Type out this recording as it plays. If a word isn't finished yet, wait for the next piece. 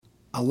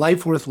A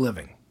life worth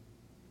living.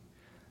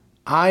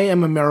 I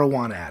am a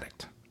marijuana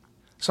addict.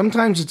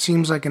 Sometimes it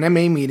seems like an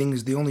MA meeting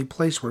is the only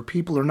place where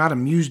people are not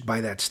amused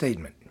by that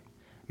statement.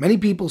 Many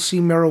people see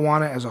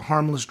marijuana as a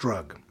harmless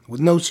drug,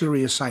 with no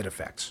serious side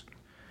effects.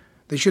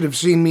 They should have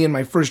seen me in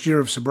my first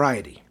year of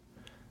sobriety.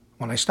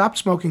 When I stopped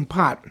smoking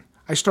pot,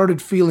 I started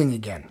feeling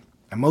again,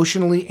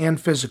 emotionally and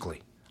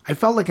physically. I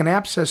felt like an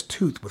abscessed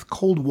tooth with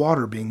cold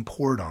water being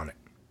poured on it.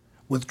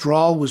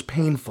 Withdrawal was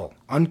painful,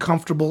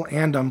 uncomfortable,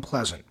 and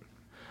unpleasant.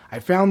 I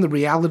found the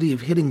reality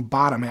of hitting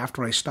bottom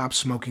after I stopped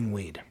smoking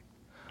weed.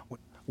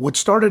 What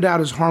started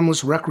out as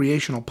harmless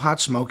recreational pot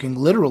smoking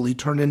literally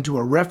turned into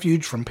a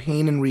refuge from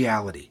pain and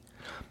reality.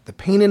 The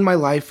pain in my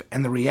life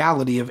and the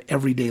reality of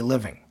everyday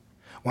living.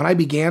 When I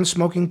began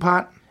smoking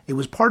pot, it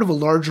was part of a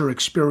larger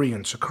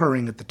experience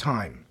occurring at the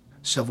time.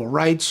 Civil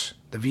rights,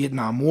 the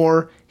Vietnam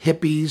War,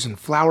 hippies and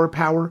flower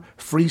power,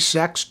 free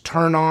sex,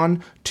 turn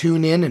on,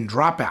 tune in, and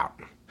drop out.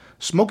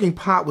 Smoking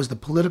pot was the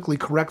politically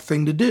correct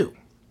thing to do.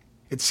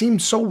 It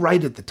seemed so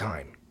right at the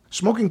time.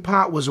 Smoking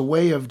pot was a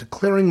way of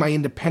declaring my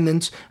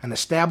independence and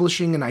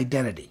establishing an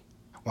identity.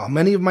 While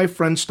many of my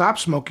friends stopped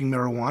smoking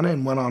marijuana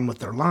and went on with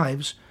their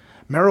lives,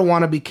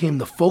 marijuana became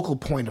the focal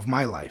point of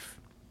my life.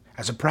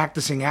 As a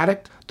practicing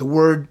addict, the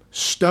word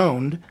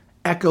stoned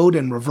echoed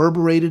and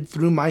reverberated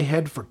through my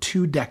head for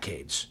 2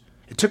 decades.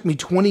 It took me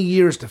 20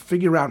 years to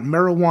figure out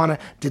marijuana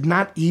did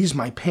not ease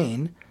my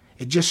pain,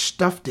 it just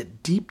stuffed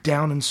it deep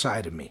down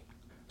inside of me.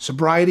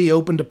 Sobriety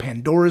opened a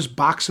Pandora's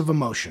box of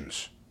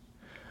emotions.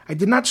 I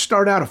did not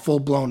start out a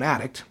full-blown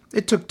addict.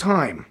 It took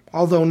time,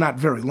 although not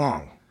very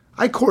long.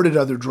 I courted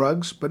other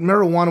drugs, but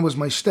marijuana was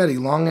my steady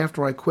long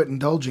after I quit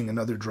indulging in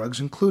other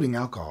drugs, including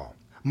alcohol.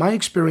 My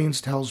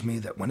experience tells me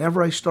that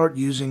whenever I start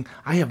using,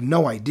 I have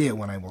no idea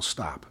when I will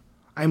stop.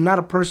 I am not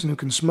a person who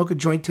can smoke a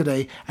joint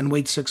today and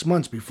wait 6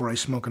 months before I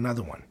smoke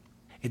another one.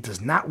 It does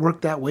not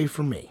work that way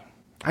for me.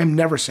 I am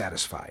never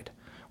satisfied,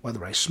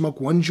 whether I smoke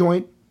 1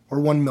 joint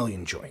or 1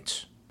 million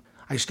joints.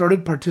 I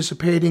started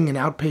participating in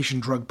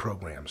outpatient drug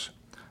programs.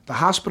 The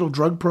hospital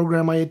drug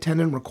program I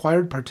attended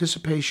required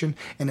participation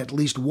in at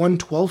least one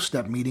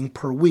 12-step meeting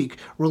per week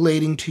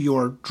relating to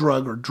your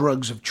drug or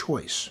drugs of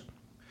choice.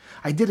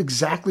 I did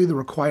exactly the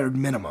required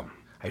minimum.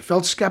 I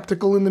felt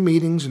skeptical in the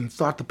meetings and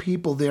thought the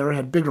people there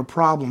had bigger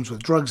problems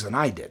with drugs than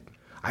I did.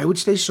 I would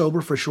stay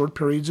sober for short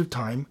periods of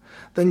time,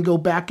 then go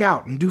back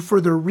out and do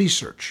further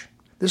research.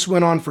 This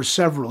went on for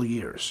several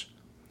years.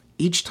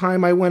 Each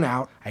time I went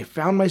out, I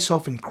found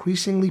myself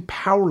increasingly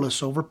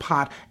powerless over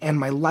pot and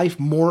my life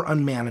more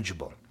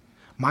unmanageable.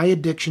 My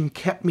addiction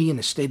kept me in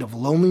a state of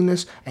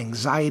loneliness,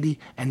 anxiety,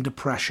 and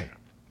depression.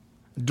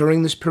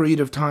 During this period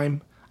of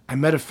time, I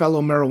met a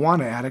fellow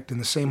marijuana addict in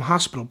the same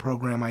hospital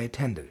program I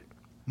attended.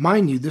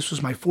 Mind you, this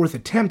was my 4th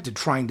attempt at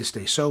trying to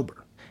stay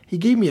sober. He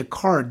gave me a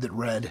card that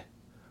read,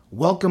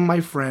 "Welcome,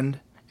 my friend,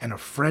 and a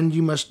friend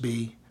you must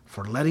be,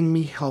 for letting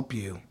me help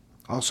you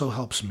also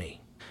helps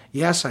me.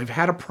 Yes, I've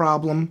had a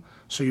problem,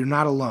 so you're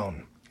not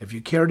alone. If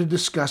you care to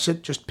discuss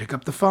it, just pick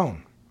up the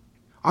phone."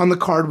 On the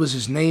card was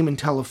his name and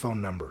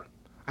telephone number.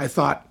 I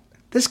thought,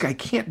 this guy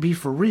can't be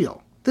for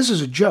real. This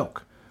is a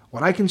joke.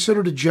 What I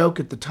considered a joke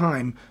at the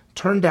time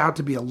turned out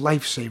to be a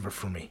lifesaver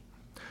for me.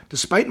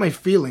 Despite my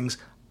feelings,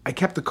 I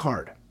kept the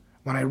card.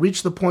 When I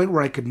reached the point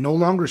where I could no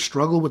longer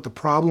struggle with the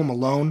problem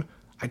alone,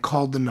 I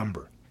called the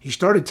number. He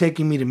started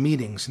taking me to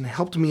meetings and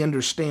helped me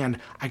understand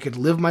I could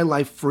live my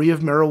life free of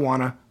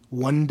marijuana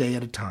 1 day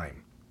at a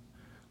time.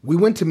 We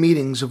went to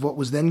meetings of what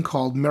was then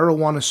called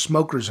Marijuana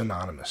Smokers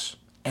Anonymous,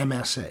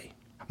 MSA.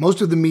 Most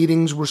of the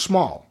meetings were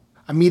small.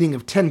 A meeting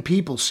of 10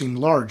 people seemed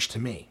large to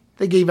me.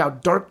 They gave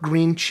out dark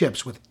green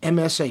chips with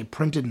MSA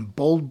printed in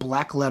bold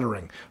black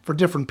lettering for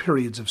different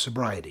periods of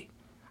sobriety.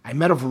 I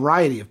met a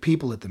variety of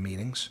people at the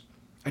meetings.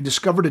 I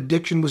discovered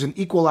addiction was an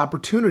equal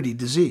opportunity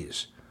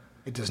disease.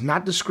 It does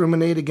not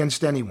discriminate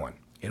against anyone.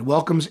 It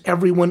welcomes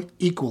everyone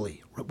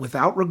equally,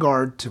 without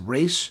regard to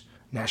race,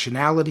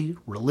 nationality,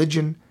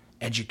 religion,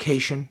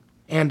 education,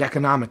 and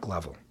economic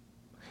level.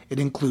 It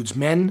includes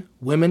men,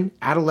 women,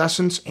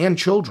 adolescents, and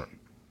children.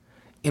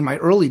 In my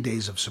early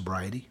days of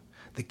sobriety,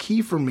 the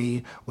key for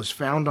me was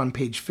found on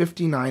page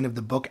 59 of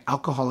the book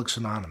Alcoholics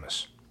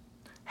Anonymous.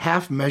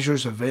 Half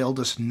measures availed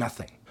us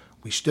nothing.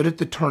 We stood at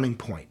the turning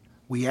point.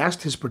 We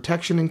asked his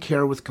protection and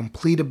care with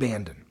complete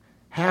abandon.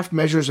 Half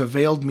measures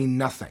availed me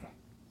nothing.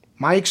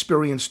 My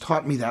experience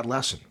taught me that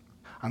lesson.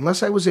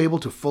 Unless I was able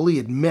to fully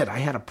admit I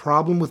had a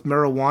problem with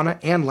marijuana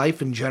and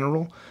life in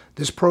general,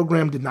 this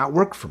program did not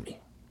work for me.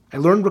 I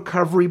learned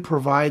recovery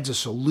provides a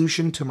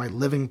solution to my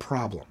living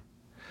problem.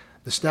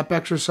 The step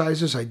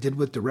exercises I did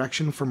with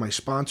direction from my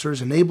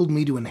sponsors enabled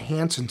me to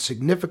enhance and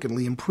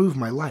significantly improve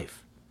my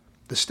life.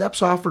 The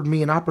steps offered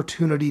me an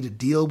opportunity to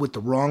deal with the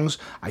wrongs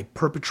I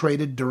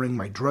perpetrated during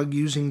my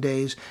drug-using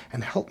days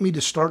and helped me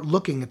to start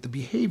looking at the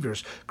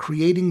behaviors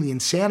creating the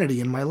insanity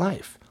in my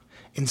life.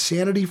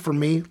 Insanity for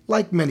me,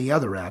 like many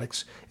other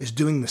addicts, is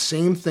doing the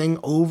same thing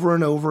over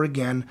and over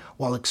again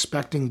while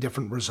expecting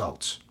different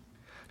results.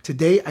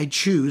 Today I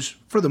choose,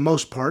 for the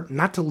most part,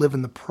 not to live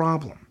in the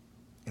problem.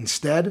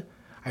 Instead,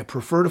 I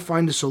prefer to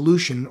find a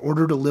solution in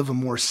order to live a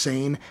more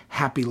sane,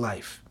 happy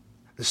life.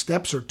 The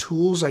steps are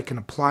tools I can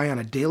apply on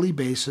a daily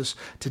basis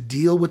to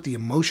deal with the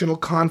emotional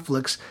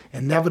conflicts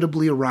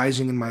inevitably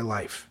arising in my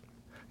life.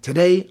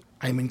 Today,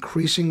 I am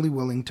increasingly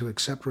willing to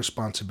accept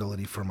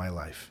responsibility for my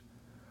life.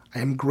 I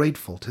am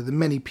grateful to the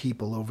many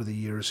people over the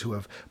years who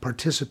have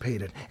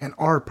participated and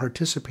are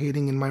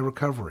participating in my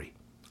recovery.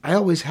 I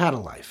always had a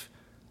life.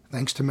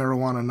 Thanks to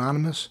Marijuana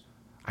Anonymous,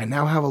 I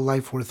now have a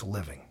life worth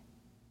living.